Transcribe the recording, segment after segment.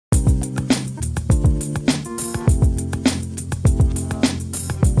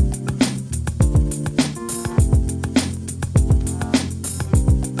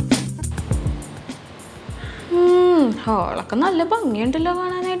അവളൊക്കെ നല്ല ഭംഗിയുണ്ടല്ലോ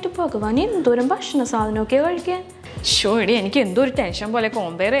കാണാനായിട്ട്. ഭഗവാൻ എന്തോരം ഭക്ഷണ സാധനമൊക്കെ കഴിക്കാൻ. ഷോടി എനിക്ക് എന്തോ ഒരു ടെൻഷൻ പോലെ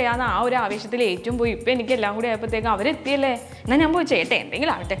കമ്പയർ ചെയ്യാന്ന് ആ ഒരു ആവേശത്തിൽ ഏറ്റവും പോയി. ഇപ്പം എനിക്ക് എല്ലാം കൂടി ആയപ്പോഴത്തേക്കും അവരെത്തിയല്ലേ. എന്നാൽ ഞാൻ പോയി ചെയ്യട്ടെ,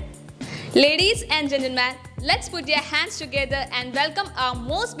 എന്തെങ്കിലും ആവട്ടെ. Ladies and gentlemen, let's put your hands together and welcome our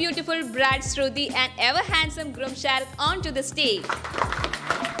most beautiful bride Shruti and ever handsome groom Sharat onto the stage.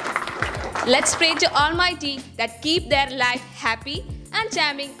 Let's pray to Almighty that keep their life happy and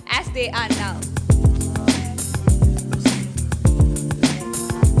charming as they are now.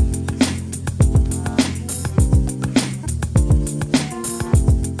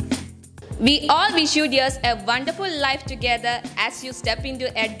 We all wish you dears a wonderful life together as you step into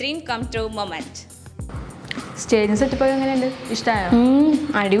a dream come true moment. സ്റ്റേജിന് setup ഒക്കെ എങ്ങനെയുണ്ട്? ഇഷ്ടമായോ?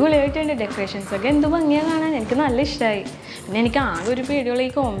 അടിപൊളിയായിട്ടുണ്ട്. Decorations ഒക്കെ എന്ത് ഭംഗിയാണ് കാണാൻ. എനിക്ക് നല്ല ഇഷ്ടമായി. പിന്നെ എനിക്ക് ആകെ ഒരു പേടിയുള്ള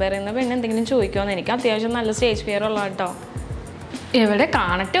ഈ കോമ്പയർ ചെയ്യുന്ന പെണ്ണ് എന്തെങ്കിലും ചോദിക്കുമെന്ന്. എനിക്ക് അത്യാവശ്യം നല്ല സ്റ്റേജ് ഫിയർ ഉള്ള കേട്ടോ. എവിടെ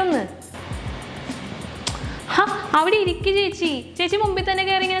കാണട്ടെ ഒന്ന്. അവിടെ ഇരിക്കും ചേച്ചി. ചേച്ചി മുമ്പിൽ തന്നെ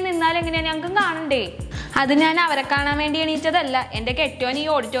കയറി ഇങ്ങനെ നിന്നാൽ എങ്ങനെയാണ്? ഞങ്ങൾക്കും കാണണ്ടേ. അത് ഞാൻ അവരെ കാണാൻ വേണ്ടി എണീറ്റതല്ല. എൻ്റെ കെട്ടോൻ ഈ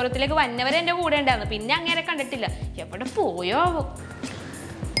ഓഡിറ്റോറിയത്തിലേക്ക് വന്നവരെ എൻ്റെ കൂടെ ഉണ്ടായിരുന്നു. പിന്നെ അങ്ങനെ കണ്ടിട്ടില്ല. എവിടെ പോയോ?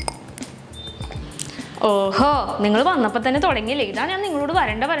 ഓഹോ, നിങ്ങൾ വന്നപ്പോൾ തന്നെ തുടങ്ങിയില്ലേ? ഇതാണ് ഞാൻ നിങ്ങളോട്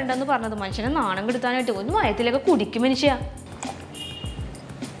വരണ്ടെന്ന് പറഞ്ഞത്. മനുഷ്യനെ നാണം കെടുത്താനായിട്ട് ഒന്ന് മയത്തിലൊക്കെ കുടിക്കും മനുഷ്യ.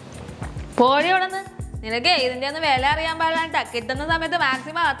 പോഴയോടെന്ന് നിനക്ക് ഇതിൻ്റെ ഒന്ന് വില അറിയാൻ പാടില്ലാട്ട. കിട്ടുന്ന സമയത്ത്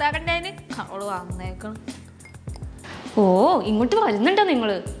മാക്സിമം അകത്താക്കണ്ടേന് അവള് വന്നേക്കണം. ഓ, ഇങ്ങോട്ട് വരുന്നുണ്ടോ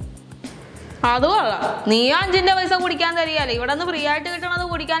നിങ്ങള്? അത് കൊള്ളാം. നീ 5 പൈസ കുടിക്കാൻ തരികയല്ലേ. ഇവിടെ നിന്ന് ഫ്രീ ആയിട്ട് കിട്ടണത്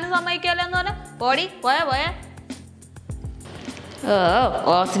കുടിക്കാനും സമ്മതിക്കല്ലോ എന്ന് പറഞ്ഞാൽ പോടി പോയ.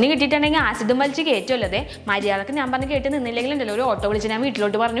 ഓസിന് കിട്ടിയിട്ടുണ്ടെങ്കിൽ ആസിഡും വലിച്ച് കയറ്റുമല്ലോ. അതെ മര്യാദക്ക് ഞാൻ പറഞ്ഞ് കേട്ട് നിന്നില്ലെങ്കിൽ ഉണ്ടല്ലോ ഒരു ഓട്ടോ വിളിച്ച് ഞാൻ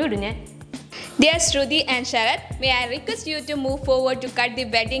വീട്ടിലോട്ട് പറഞ്ഞു വിടും ഞാൻ. Dear Shruti and Sharat, may I request you to move forward to cut the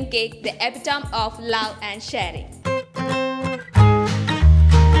wedding cake, the epitome of love and sharing.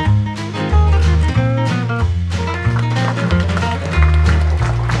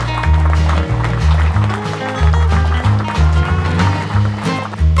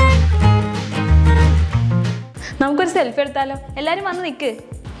 നമുക്കൊരു സെൽഫി എടുത്താലോ? എല്ലാവരും വന്ന് നിൽക്ക്.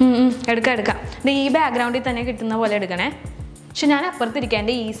 എടുക്കാം. ഇത് ഈ ബാക്ക്ഗ്രൗണ്ടിൽ തന്നെ കിട്ടുന്ന പോലെ എടുക്കണേ. പക്ഷെ ഞാൻ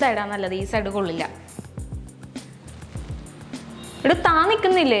അപ്പുറത്തിരിക്കാണ്ട് ഈ സൈഡാണ് നല്ലത്. ഈ സൈഡ് കൊള്ളില്ല. ഇവിടെ താൻ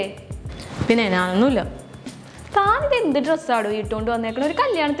നിൽക്കുന്നില്ലേ? പിന്നെ ഞാനൊന്നുമില്ല. താനിത് എന്ത് ഡ്രസ്സാടോ ഇട്ടുകൊണ്ട് വന്നേക്കണ? ഒരു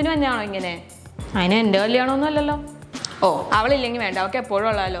കല്യാണത്തിന് തന്നെയാണോ ഇങ്ങനെ? അതിന് എൻ്റെ കല്യാണമൊന്നും അല്ലല്ലോ. ഓ, അവളില്ലെങ്കിൽ വേണ്ട, അവൾക്ക് എപ്പോഴും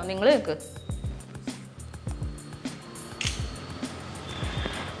ഉള്ളതല്ലോ. നിങ്ങൾ നിൽക്ക്.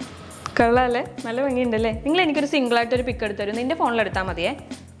 കൊള്ളാല്ലേ? നല്ല ഭംഗിയുണ്ടല്ലേ? നിങ്ങൾ എനിക്കൊരു സിംഗിളായിട്ടൊരു പിക്ക് എടുത്തു തരും. നിന്റെ ഫോണിലെടുത്താൽ മതിയേ.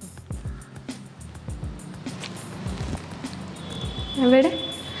 എവിടെ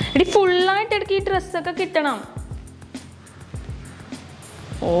എടി ഫുള്ളായിട്ട് എടുക്കുക. ഈ ഡ്രസ്സൊക്കെ കിട്ടണം.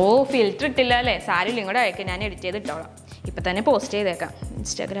 ഓ, ഫിൽറ്റർ ഇട്ടില്ല അല്ലേ? സാരില്ല, ഇങ്ങോട്ട് അയക്കാം. ഞാൻ എഡിറ്റ് ചെയ്ത് ഇട്ടോളാം. ഇപ്പം തന്നെ പോസ്റ്റ് ചെയ്തേക്കാം.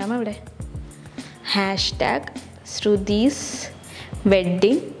 ഇൻസ്റ്റാഗ്രാം എവിടെ? #Shruti's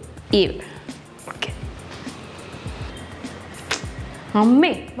wedding eve. ഓക്കെ.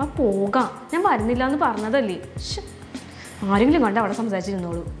 അമ്മേ വാ പോകാം. ഞാൻ വരുന്നില്ല എന്ന് പറഞ്ഞതല്ലേ. ആരെങ്കിലും കണ്ട് അവിടെ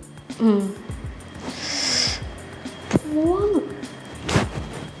സംസാരിച്ചിരുന്നോളൂ. പോവാന്ന്.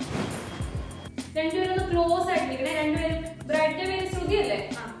 രണ്ടുപേരും ഒന്ന് ക്ലോസ് ആയിട്ടിരിക്കണേ. രണ്ടുപേരും ബ്രൈഡിന്റെ പേര് ശ്രുതി അല്ലേ?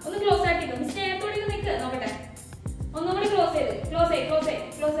 ഒന്ന് ക്ലോസ് ആയിട്ടിരിക്കും. സ്നേഹത്തോടെ നിൽക്ക്. നോക്കട്ടെ. ഒന്നും കൂടി ക്ലോസ് ചെയ്ത്.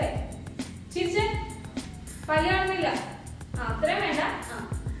 ചിരിച്ച് പല്ല് കാണുന്നില്ല. അത്രയും വേണ്ട.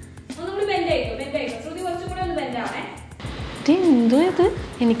 ഒന്നും കൂടി ബെൻഡ് ആയിക്കോ. ശ്രുതി കുറച്ചും കൂടെ ഒന്ന് ബെൻഡ് ആവണേ. എന്തോ ഇത്?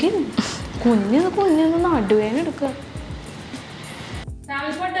 എനിക്ക് കുഞ്ഞൊന്ന് നടുവേന എടുക്കുക.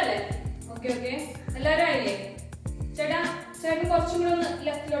 ഫാമിലി ഫോട്ടോല്ലേ? ഓക്കെ. എല്ലാവരും ആയില്ലേ? ചേട്ടൻ കുറച്ചും കൂടെ ഒന്ന്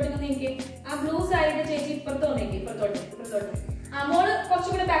ലെഫ്റ്റിലോട്ട് നീക്കി. ആ ബ്ലൂ സാരിയുടെ ചേച്ചി ഇപ്പുറത്തോട്ട്. മോള്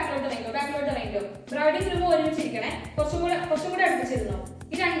കുറച്ചും കൂടെ ബാക്കിലോട്ട് വയ്ക്കോ. ബ്രൈഡും ഗ്രൂമും ഒരുമിച്ചിരിക്കണേ. കുറച്ചും കൂടെ അടുപ്പിച്ചിരുന്നോ.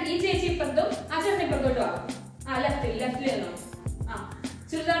 ഈ ചേച്ചി ഇപ്പുറത്തും ആ ചേട്ടൻ ഇപ്പുറത്തോട്ട് വാ. ലെഫ്റ്റിൽ ഇരുന്നോ.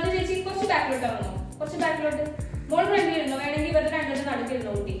 ചുരിദാറിന്റെ ചേച്ചി കുറച്ച് ബാക്കിലോട്ട് ഇറങ്ങോ. മോൾ ഫ്രണ്ടിൽ ഇരുന്നോ. വേണമെങ്കിൽ ഇവരുടെ രണ്ടും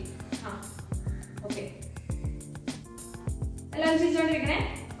നടുക്കിരുന്നോ കുട്ടി. ഓക്കെ. എല്ലാവരും ചിരിച്ചോണ്ടിരിക്കണേ.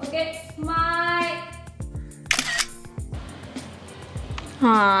 ഓക്കെ.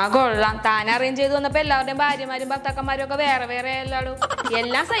 കൊള്ളാം. താൻ അറേഞ്ച് ചെയ്ത് വന്നപ്പോ എല്ലാവരുടെയും ഭാര്യമാരും ഭർത്താക്കന്മാരും ഒക്കെ വേറെ എല്ലാടും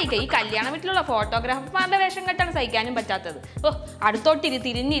എല്ലാം സഹിക്കാം. ഈ കല്യാണ വീട്ടിലുള്ള ഫോട്ടോഗ്രാഫർമാരുടെ വേഷം കെട്ടാണ് സഹിക്കാനും പറ്റാത്തത്. ഓ, അടുത്തോട്ടിരി,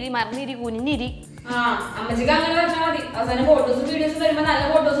 തിരിഞ്ഞിരി, മറിഞ്ഞിരി, കുനിഞ്ഞിരി. അമ്മച്ചിക്ക് അങ്ങനെ പറഞ്ഞാൽ മതി. അവസാനം ഫോട്ടോസും വീഡിയോസും വരുമ്പോ നല്ല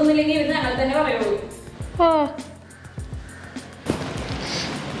ഫോട്ടോസ് ഒന്നും ഇല്ലെങ്കിൽ ഇവര് ഞങ്ങൾ തന്നെ പറയുള്ളൂ.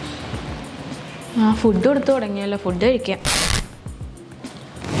 ഫുഡ് കൊടുത്തു തുടങ്ങിയല്ലോ. ഫുഡ് കഴിക്കാം.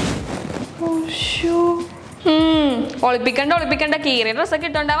 ഒളിപ്പിക്കണ്ട. കീറിയ ഡ്രസ്സൊക്കെ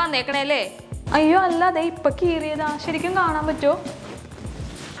ഇട്ടോണ്ടാ വന്നേക്കണേല്ലേ? അയ്യോ അല്ല, അതെ ഇപ്പൊ കീറിയതാ. ശരിക്കും കാണാൻ പറ്റുമോ?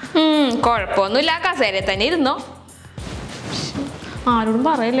 കുഴപ്പമൊന്നുമില്ല. കസേരയിൽ തന്നെ ഇരുന്നോ. ആരോടും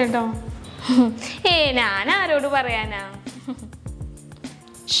പറയല്ലേ കേട്ടോ. ഞാൻ ആരോട് പറയാനാ?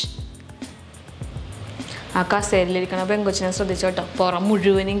 ആ കസേരയിലിരിക്കണ പെങ്കൊച്ചിനെ ശ്രദ്ധിച്ചോട്ടോ, പുറം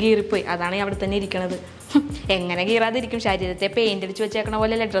മുഴുവനും കീറിപ്പോയി. അതാണ് അവിടെ തന്നെ ഇരിക്കണത്. എങ്ങനെ കീറാതിരിക്കും? ശരീരത്തെ പെയിന്റ് അടിച്ച് വെച്ചേക്കണ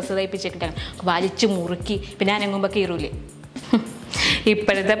പോലെയല്ലേ ഡ്രസ്സ് തയ്പ്പിച്ചേക്കിട്ടാണ്, വലിച്ചു മുറുക്കി പിന്നെ അനങ്ങുമ്പോൾ കീറൂലേ.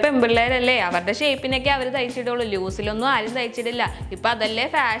 ഇപ്പോഴത്തെ പെൺപിള്ളേരല്ലേ, അവരുടെ ഷേപ്പിനൊക്കെ അവർ തയ്ച്ചിടുള്ളൂ, ലൂസിലൊന്നും ആരും തയ്ച്ചിടില്ല. ഇപ്പം അതല്ലേ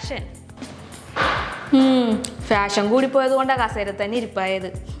ഫാഷൻ. ഫാഷൻ കൂടിപ്പോയത് കൊണ്ടാണ് കസേര തന്നെ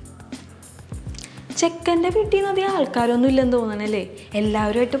ഇരിപ്പായത്. ചെക്കൻ്റെ വീട്ടിൽ നിന്ന് അധികം ആൾക്കാരൊന്നും ഇല്ലെന്ന് തോന്നണല്ലേ,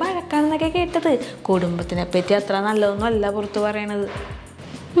 എല്ലാവരുമായിട്ട് വഴക്കാണെന്നൊക്കെ കേട്ടത്. കുടുംബത്തിനെ പറ്റി അത്ര നല്ലതൊന്നും അല്ല പുറത്ത് പറയണത്.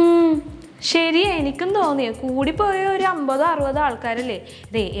 ശരിയാ, എനിക്കും തോന്നിയത് കൂടിപ്പോയ ഒരു 50-60 ആൾക്കാരല്ലേ.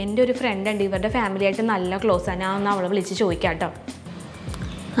 ഇതേ എൻ്റെ ഒരു ഫ്രണ്ട് ഉണ്ട്, ഇവരുടെ ഫാമിലിയായിട്ട് നല്ല ക്ലോസ് ആണ്. ഞാൻ ഒന്ന് അവളെ വിളിച്ച് ചോദിക്കാം കേട്ടോ.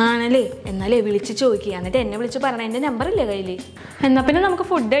 ആണല്ലേ, എന്നാലേ വിളിച്ച് ചോദിക്കുക, എന്നിട്ട് എന്നെ വിളിച്ച് പറഞ്ഞ. എൻ്റെ നമ്പറില്ലേ കയ്യിൽ? എന്നാൽ പിന്നെ നമുക്ക്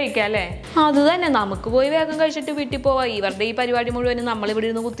ഫുഡ് കഴിക്കാം അല്ലേ? അത് തന്നെ, നമുക്ക് പോയി വേഗം കഴിച്ചിട്ട് വീട്ടിൽ പോവാം. ഇവരുടെ ഈ പരിപാടി മുഴുവനും നമ്മളിവിടെ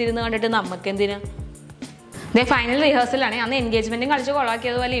ഇരുന്ന് കുത്തിരുന്ന് കണ്ടിട്ട് നമുക്ക് എന്തിനാ? ഇതേ ഫൈനൽ റിഹേഴ്സലാണ്. അന്ന് എൻഗേജ്മെൻറ്റും കളിച്ച്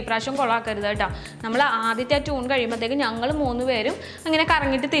കൊളാക്കിയതുപോലെ ഈ പ്രാവശ്യം കൊളാക്കരുത് കേട്ടോ. നമ്മൾ ആദ്യത്തെ ആ ട്യൂൺ കഴിയുമ്പോഴത്തേക്ക് ഞങ്ങൾ 3 പേരും അങ്ങനെ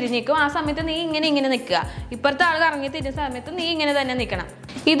കറങ്ങിയിട്ട് തിരിഞ്ഞിക്കും. ആ സമയത്ത് നീ ഇങ്ങനെ നിൽക്കുക, ഇപ്പുറത്തെ ആൾ കറങ്ങി തിരിഞ്ഞ സമയത്ത് നീ ഇങ്ങനെ തന്നെ നിൽക്കണം.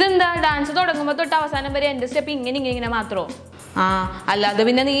 ഇതെന്താ, ഡാൻസ് തുടങ്ങുമ്പോൾ തൊട്ട് അവസാനം വരെ എൻ്റെ സ്റ്റെപ്പ് ഇങ്ങനെ മാത്രമോ? അല്ലാതെ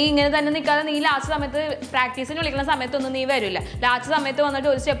പിന്നെ നീ ഇങ്ങനെ തന്നെ നിൽക്കാതെ നീ ലാസ്റ്റ് സമയത്ത് പ്രാക്ടീസിന് വിളിക്കുന്ന സമയത്തൊന്നും നീ വരില്ല. ലാസ്റ്റ് സമയത്ത് വന്നിട്ട്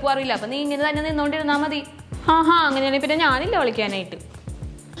ഒരു സ്റ്റെപ്പ് അറിയില്ല. അപ്പം നീ ഇങ്ങനെ തന്നെ നിന്നുകൊണ്ടിരുന്നാൽ മതി. അങ്ങനെയാണെങ്കിൽ പിന്നെ ഞാനില്ല വിളിക്കാനായിട്ട്.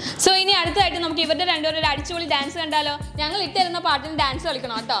 സോ ഇനി അടുത്തായിട്ട് നമുക്ക് ഇവരുടെ രണ്ടുപേരും അടിച്ചുപൊളി ഡാൻസ് കണ്ടാലോ? ഞങ്ങൾ ഇട്ടിരുന്ന പാട്ടിന് ഡാൻസ്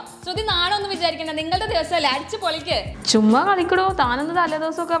കളിക്കണം കേട്ടോ. ശ്രുതി നാളെ ഒന്നും വിചാരിക്കണ്ട, നിങ്ങളുടെ ദിവസമല്ലേ, അടിച്ചു പൊളിക്ക്. ചുമ്മാ കളിക്കടോ, താനൊന്ന് തലേ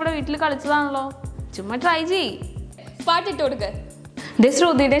ദിവസമൊക്കെ അവിടെ വീട്ടിൽ കളിച്ചതാണല്ലോ, ചുമ്മാ ട്രൈ ചെയ്യ്. പാട്ടിട്ട് കൊടുക്ക്. ഇത്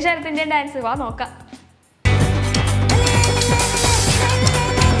ശ്രുതിയുടെ ശരത്തിന്റെ ഡാൻസ്, വാ നോക്കാം.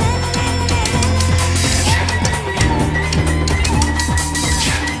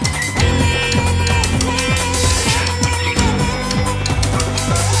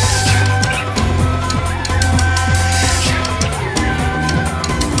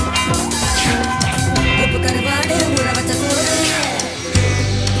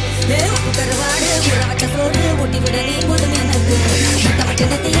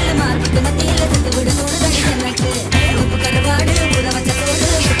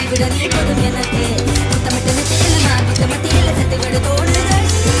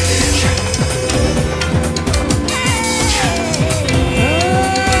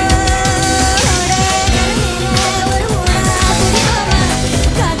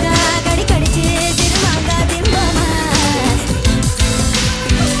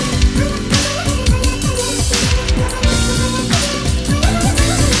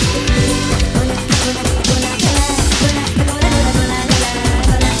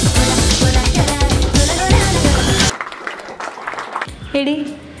 എടി,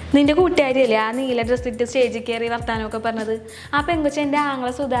 നിന്റെ കൂട്ടുകാരിയല്ലേ ആ നീല ഡ്രസ് ഇട്ട് സ്റ്റേജിൽ കയറി വർത്താനമൊക്കെ പറഞ്ഞത്? ആ പെങ്കൊച്ച എൻ്റെ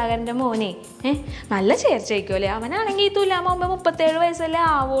ആങ്ങളെ സുധാകരൻ്റെ മോനെ. നല്ല ചേർച്ചയ്ക്കുമല്ലേ? അവനാണെങ്കിൽ ഈ തുലാമാകുമ്പോൾ 37 വയസ്സല്ലേ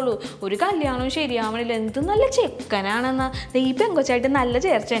ആവുള്ളൂ. ഒരു കല്യാണവും ശരിയാവണില്ല. എന്ത് നല്ല ചെക്കനാണെന്നാ. ഈ പെങ്കൊച്ചായിട്ട് നല്ല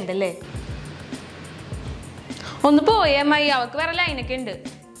ചേർച്ച ഉണ്ടല്ലേ. ഒന്ന് പോയേ അമ്മായി, അവൾക്ക് വേറെ ലൈനൊക്കെ ഉണ്ട്.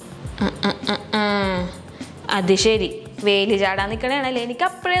 അത് ശരി, വേലി ചാടാൻ നിൽക്കണേണല്ലേ. എനിക്ക്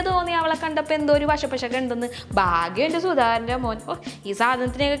അപ്പോഴേ തോന്നി അവളെ കണ്ടപ്പോൾ എന്തോ ഒരു വശപ്പശൊക്കെ ഉണ്ടെന്ന്. ഭാഗ്യം എൻ്റെ സുധാകരൻ്റെ മോൻ. ഈ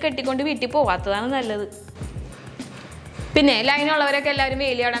സാധനത്തിനെയൊക്കെ കെട്ടിക്കൊണ്ട് വീട്ടിൽ പോവാത്തതാണ് നല്ലത്. പിന്നെ ലൈനുള്ളവരൊക്കെ എല്ലാവരും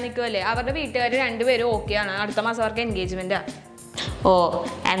വേലി ചാടാൻ നിൽക്കുമല്ലേ. അവരുടെ വീട്ടുകാർ 2 പേരും ഓക്കെയാണ്. അടുത്ത മാസം അവർക്ക് എൻഗേജ്മെൻറ്റാ.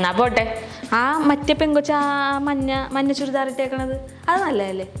 എന്നാ പോട്ടെ. ആ മറ്റേ പെങ്കൊച്ച മഞ്ഞ ചുരിദാർ ഇട്ടേക്കണത് അത്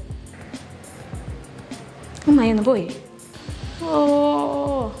നല്ലതല്ലേ? അമ്മായി ഒന്ന് പോയി.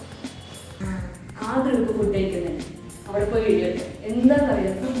 ആ ഗ്രൂപ്പ് ഫുഡ് കഴിക്കുന്നുണ്ട്, അവിടെ പോയി വീഡിയോ എടുക്കാം.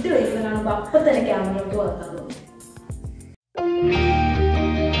 എന്താണെന്നറിയാം, ഫുഡ് കഴിക്കുന്ന കാണുമ്പോൾ അപ്പം തന്നെ ക്യാമറയോട്ട് വളർത്താൻ തോന്നും.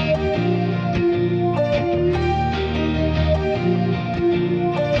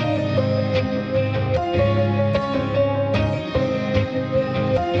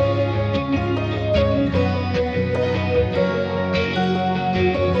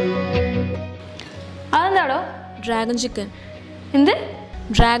 അതെന്താടോ? Dragon chicken. എന്ത്?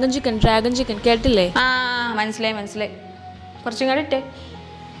 ഡ്രാഗൺ ചിക്കൻ കേട്ടില്ലേ? മനസ്സിലായി. കുറച്ചും കൂടെ ഇട്ടേ.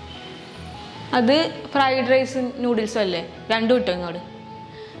 അത് ഫ്രൈഡ് റൈസും നൂഡിൽസും അല്ലേ? 2 ഇട്ടോ ഇങ്ങോട്ട്.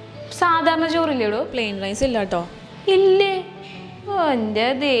 സാധാരണ ചോറില്ലേടോ? പ്ലെയിൻ റൈസ് ഇല്ല കേട്ടോ. ഇല്ലേ? എൻ്റെ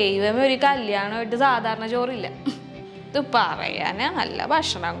ദൈവമേ, ഒരു കല്യാണമായിട്ട് സാധാരണ ചോറില്ല. ഇത് പറയാനാ നല്ല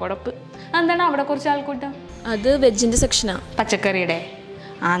ഭക്ഷണം കൊടുപ്പ്. എന്താണ് അവിടെ കുറച്ച് ആൾക്കൂട്ടം? അത് വെജിൻ്റെ സെക്ഷനാ. പച്ചക്കറിയുടെ?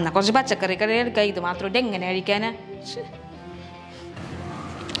 എന്നാ കുറച്ച് പച്ചക്കറി കറി എടുക്കാം. ഇത് മാത്രമായിട്ട് എങ്ങനെ കഴിക്കാനാ?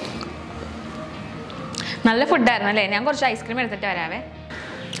 നല്ല ഫുഡായിരുന്നല്ലേ? ഞാൻ കുറച്ച് ഐസ്ക്രീം എടുത്തിട്ട് വരാവേ.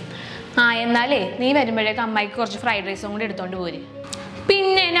 എന്നാലേ നീ വരുമ്പോഴേക്ക് അമ്മായിക്ക് കുറച്ച് ഫ്രൈഡ് റൈസും കൂടി എടുത്തോണ്ട് പോര്.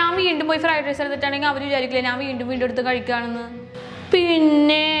 പിന്നെ ഞാൻ വീണ്ടും പോയി ഫ്രൈഡ് റൈസ് എടുത്തിട്ടാണെങ്കിൽ അവർ വിചാരിക്കില്ലേ ഞാൻ വീണ്ടും എടുത്ത് കഴിക്കുകയാണെന്ന്.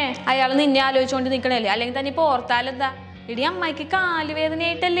 പിന്നെ അയാൾ നിന്നെ ആലോചിച്ചുകൊണ്ട് നിൽക്കണല്ലേ, അല്ലെങ്കിൽ തന്നെ ഇപ്പോൾ ഓർത്താലെന്താ? ഇടി അമ്മായിക്ക്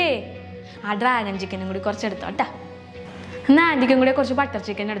കാലുവേദനയായിട്ടല്ലേ. ആ ഡ്രാഗൺ ചിക്കനും കൂടി കുറച്ച് എടുത്തോട്ടാ. എന്നാൽ ആൻറ്റിക്കും കൂടി കുറച്ച് ബട്ടർ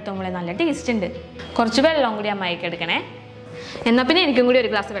ചിക്കൻ എടുത്തോളെ, നല്ല ടേസ്റ്റ് ഉണ്ട്. കുറച്ച് വെള്ളം കൂടി അമ്മായിക്ക് എടുക്കണേ. എന്നാൽ പിന്നെ എനിക്കും കൂടി ഒരു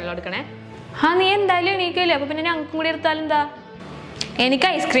ഗ്ലാസ് വെള്ളം എടുക്കണേ. നീ എന്തായാലും എണീക്കല്ലേ, അപ്പൊ പിന്നെ ഞങ്ങൾക്കും കൂടി എടുത്താലെന്താ? എനിക്ക്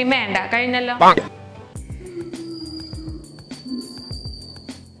ഐസ്ക്രീം വേണ്ട, കഴിഞ്ഞല്ലോ.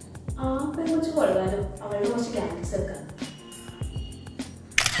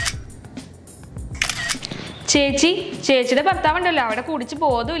 ചേച്ചിയുടെ ഭർത്താവുണ്ടല്ലോ, അവിടെ കുടിച്ച്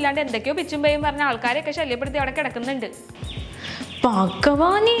ബോധം ഇല്ലാണ്ട് എന്തൊക്കെയോ പിച്ചും പേയും പറഞ്ഞ ആൾക്കാരെയൊക്കെ ശല്യപ്പെടുത്തി അവിടെ കിടക്കുന്നുണ്ട്.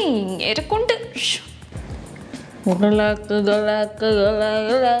 ഭഗവാനേ, ഇങ്ങനെ കൊണ്ട്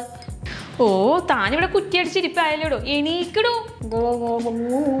ഓ താനിവിടെ കുറ്റിയടിച്ചിരിപ്പായാലോടോ, എണീക്കടോ.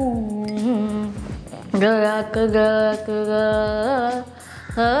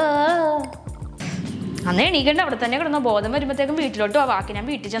 അന്ന് എണീക്കണ്ട, അവിടെ തന്നെ കിടന്നോ. ബോധം വരുമ്പോഴത്തേക്കും വീട്ടിലോട്ട് ആ വാക്കി ഞാൻ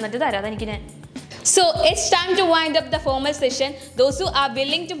വീട്ടിൽ ചെന്നിട്ട് തരാതെ എനിക്ക്. So it's time to wind up the formal session. Those who are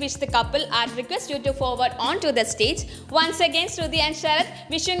willing to wish the couple, I request you to forward onto the stage. Once again, Shruti and Sharath,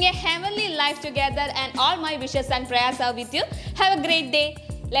 wishing a heavenly life together, and all my wishes and prayers are with you. Have a great day.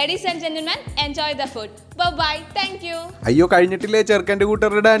 Ladies and gentlemen, enjoy the food. Bye-bye. Thank you. അയ്യോ കഴിഞ്ഞിട്ടില്ലേ, ചെറുക്കൻ്റെ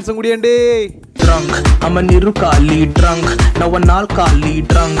കൂട്ടരുടെ ഡാൻസും കൂടിയുണ്ടേ. Drunk, I'm a Nirukali drunk. Now a Nalkali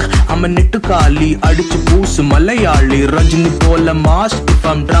drunk. I'm a Nittukali. Adichu Poosu Malayali. Rajini Pola mask if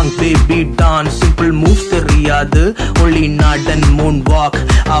I'm drunk. Baby dance, simple moves theriyadu. Only nod and moonwalk.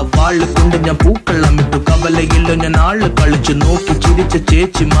 ആ വാള് കൊണ്ട് ഞാൻ പൂക്കള്ളം ഇട്ടു. കവലയില്ലോ ഞാൻ ആള് കളിച്ചു നോക്കി. ചിരിച്ച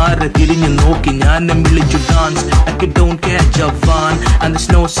ചേച്ചിമാരെ തിരിഞ്ഞു നോക്കി. ഞാനും വിളിച്ചു dance. I don't catch a fun. And the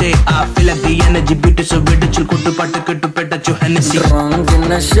snow say I feel like the energy beat is a വെടിച്ചു കൊട്ടുപാട്ട് കെട്ടുപെട്ടു Hennessy. Drunk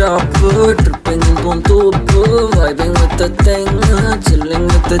in a shop, tripping in Pontopo, vibing with the thing, chilling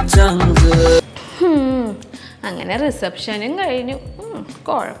with the jungle. അങ്ങനെ റിസപ്ഷനും കഴിഞ്ഞു.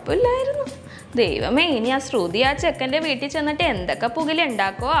 കുഴപ്പമില്ലായിരുന്നു. ദൈവമേ, ഇനി ആ ശ്രുതി ആ ചെക്കൻ്റെ വീട്ടിൽ ചെന്നിട്ട് എന്തൊക്കെ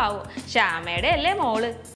പുകിലുണ്ടാക്കോ ആവോ. ശ്യാമയുടെ അല്ലേ മോള്.